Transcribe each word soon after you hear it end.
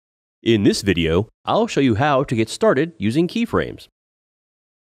In this video, I'll show you how to get started using keyframes.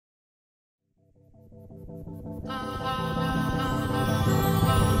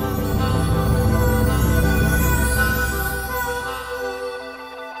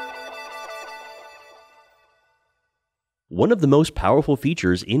 One of the most powerful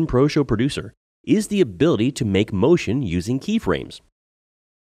features in ProShow Producer is the ability to make motion using keyframes.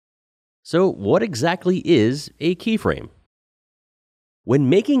 So, what exactly is a keyframe? When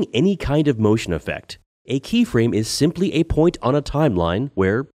making any kind of motion effect, a keyframe is simply a point on a timeline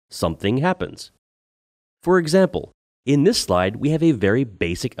where something happens. For example, in this slide we have a very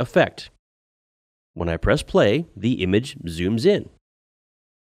basic effect. When I press play, the image zooms in.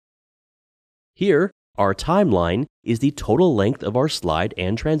 Here, our timeline is the total length of our slide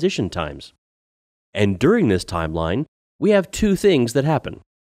and transition times. And during this timeline, we have two things that happen.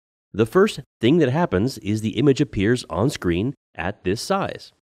 The first thing that happens is the image appears on screen at this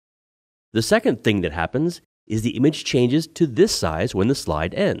size. The second thing that happens is the image changes to this size when the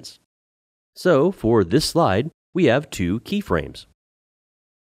slide ends. So, for this slide, we have two keyframes.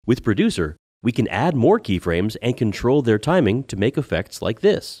 With Producer, we can add more keyframes and control their timing to make effects like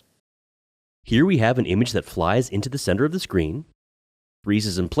this. Here we have an image that flies into the center of the screen,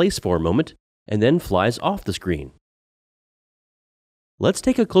 freezes in place for a moment, and then flies off the screen. Let's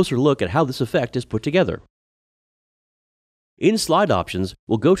take a closer look at how this effect is put together. In Slide Options,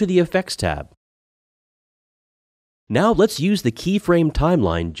 we'll go to the Effects tab. Now let's use the keyframe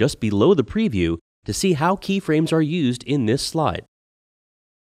timeline just below the preview to see how keyframes are used in this slide.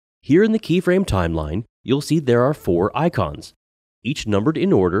 Here in the keyframe timeline, you'll see there are 4 icons, each numbered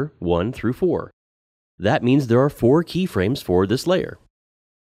in order 1 through 4. That means there are 4 keyframes for this layer.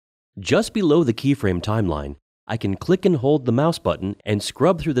 Just below the keyframe timeline, I can click and hold the mouse button and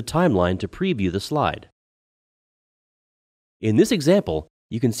scrub through the timeline to preview the slide. In this example,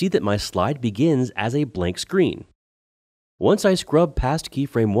 you can see that my slide begins as a blank screen. Once I scrub past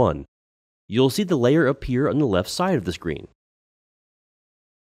keyframe 1, you'll see the layer appear on the left side of the screen.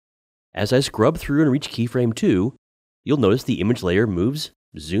 As I scrub through and reach keyframe 2, you'll notice the image layer moves,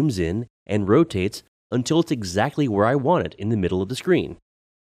 zooms in, and rotates until it's exactly where I want it in the middle of the screen.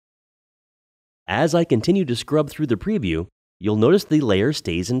 As I continue to scrub through the preview, you'll notice the layer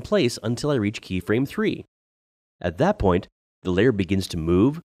stays in place until I reach keyframe 3. At that point, the layer begins to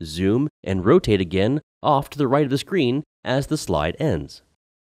move, zoom, and rotate again off to the right of the screen as the slide ends.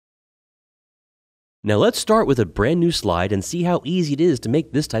 Now let's start with a brand new slide and see how easy it is to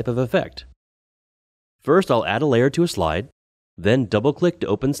make this type of effect. First, I'll add a layer to a slide, then double-click to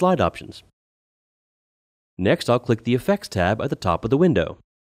open Slide Options. Next, I'll click the Effects tab at the top of the window.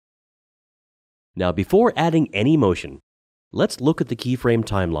 Now, before adding any motion, let's look at the keyframe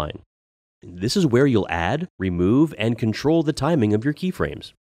timeline. This is where you'll add, remove, and control the timing of your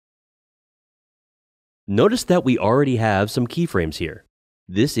keyframes. Notice that we already have some keyframes here.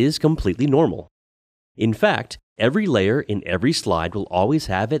 This is completely normal. In fact, every layer in every slide will always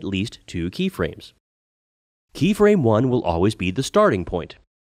have at least 2 keyframes. Keyframe 1 will always be the starting point.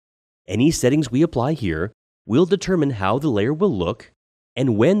 Any settings we apply here will determine how the layer will look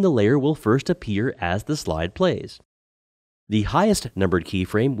and when the layer will first appear as the slide plays. The highest numbered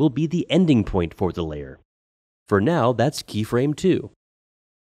keyframe will be the ending point for the layer. For now, that's keyframe 2.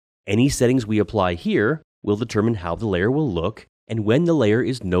 Any settings we apply here will determine how the layer will look and when the layer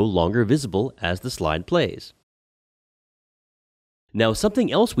is no longer visible as the slide plays. Now, something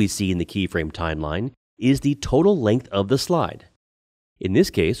else we see in the keyframe timeline is the total length of the slide. In this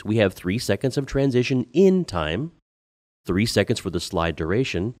case, we have 3 seconds of transition in time, 3 seconds for the slide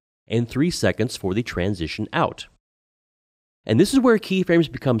duration, and 3 seconds for the transition out. And this is where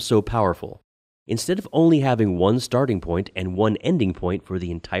keyframes become so powerful. Instead of only having one starting point and one ending point for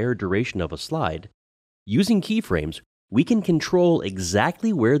the entire duration of a slide, using keyframes, we can control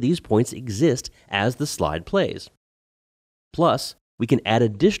exactly where these points exist as the slide plays. Plus, we can add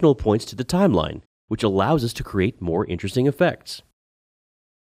additional points to the timeline, which allows us to create more interesting effects.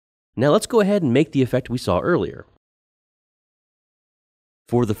 Now let's go ahead and make the effect we saw earlier.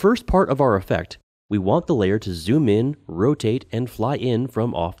 For the first part of our effect, we want the layer to zoom in, rotate, and fly in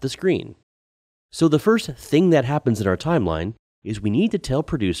from off the screen. So the first thing that happens in our timeline is we need to tell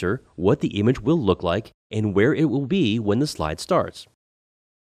Producer what the image will look like and where it will be when the slide starts.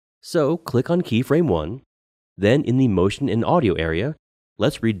 So click on keyframe 1, then in the Motion and Audio area,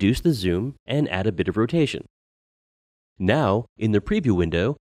 let's reduce the zoom and add a bit of rotation. Now, in the preview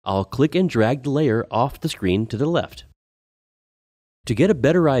window, I'll click and drag the layer off the screen to the left. To get a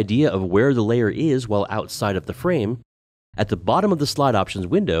better idea of where the layer is while outside of the frame, at the bottom of the Slide Options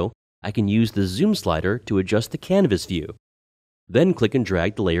window, I can use the zoom slider to adjust the canvas view. Then click and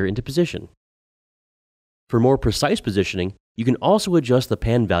drag the layer into position. For more precise positioning, you can also adjust the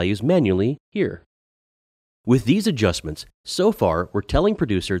pan values manually here. With these adjustments, so far we're telling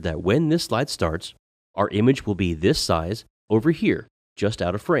Producer that when this slide starts, our image will be this size over here, just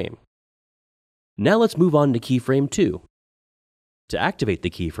out of frame. Now let's move on to keyframe 2. To activate the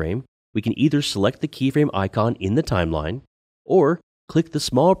keyframe, we can either select the keyframe icon in the timeline, or click the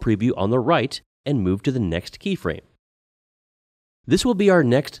small preview on the right and move to the next keyframe. This will be our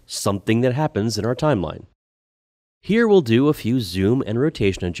next something that happens in our timeline. Here we'll do a few zoom and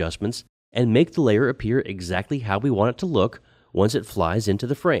rotation adjustments and make the layer appear exactly how we want it to look once it flies into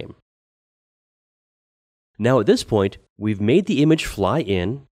the frame. Now at this point, we've made the image fly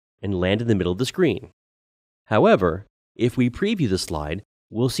in and land in the middle of the screen. However, if we preview the slide,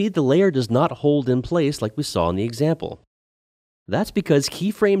 we'll see the layer does not hold in place like we saw in the example. That's because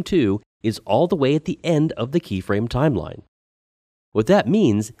keyframe 2 is all the way at the end of the keyframe timeline. What that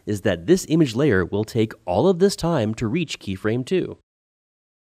means is that this image layer will take all of this time to reach keyframe 2.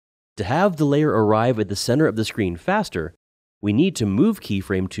 To have the layer arrive at the center of the screen faster, we need to move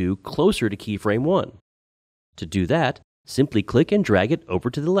keyframe 2 closer to keyframe 1. To do that, simply click and drag it over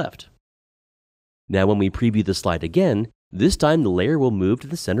to the left. Now when we preview the slide again, this time the layer will move to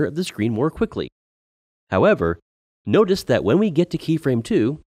the center of the screen more quickly. However, notice that when we get to keyframe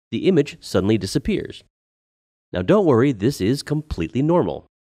 2, the image suddenly disappears. Now don't worry, this is completely normal.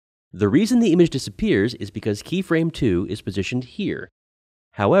 The reason the image disappears is because keyframe 2 is positioned here.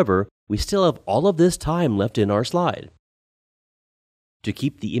 However, we still have all of this time left in our slide. To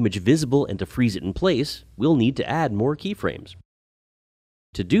keep the image visible and to freeze it in place, we'll need to add more keyframes.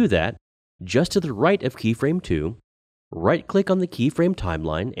 To do that, just to the right of keyframe 2, right-click on the keyframe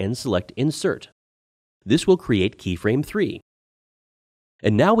timeline and select Insert. This will create keyframe 3.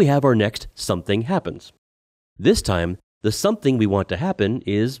 And now we have our next something happens. This time, the something we want to happen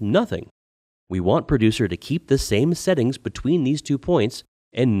is nothing. We want Producer to keep the same settings between these 2 points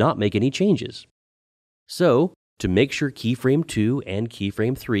and not make any changes. So, to make sure keyframe 2 and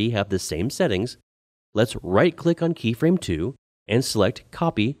keyframe 3 have the same settings, let's right-click on keyframe 2 and select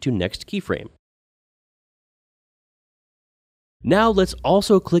Copy to Next Keyframe. Now let's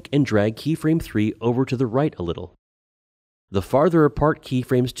also click and drag keyframe 3 over to the right a little. The farther apart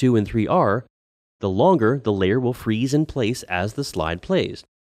keyframes 2 and 3 are, the longer the layer will freeze in place as the slide plays,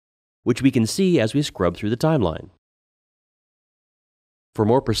 which we can see as we scrub through the timeline. For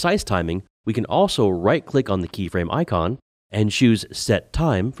more precise timing, we can also right-click on the keyframe icon and choose Set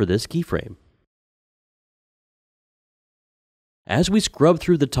Time for this keyframe. As we scrub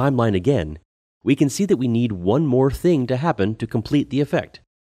through the timeline again, we can see that we need one more thing to happen to complete the effect,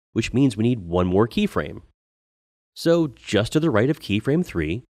 which means we need one more keyframe. So just to the right of keyframe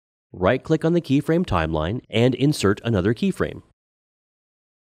 3, right-click on the keyframe timeline and insert another keyframe.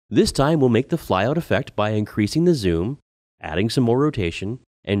 This time we'll make the flyout effect by increasing the zoom, adding some more rotation,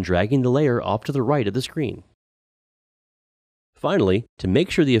 and dragging the layer off to the right of the screen. Finally, to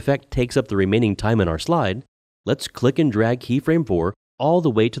make sure the effect takes up the remaining time in our slide, let's click and drag keyframe 4 all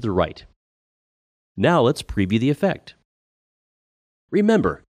the way to the right. Now let's preview the effect.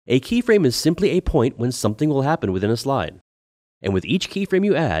 Remember, a keyframe is simply a point when something will happen within a slide. And with each keyframe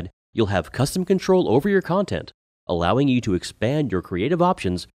you add, you'll have custom control over your content, allowing you to expand your creative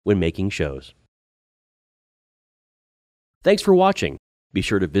options when making shows. Thanks for watching. Be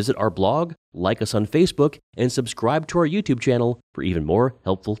sure to visit our blog, like us on Facebook, and subscribe to our YouTube channel for even more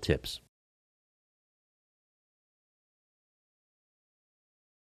helpful tips.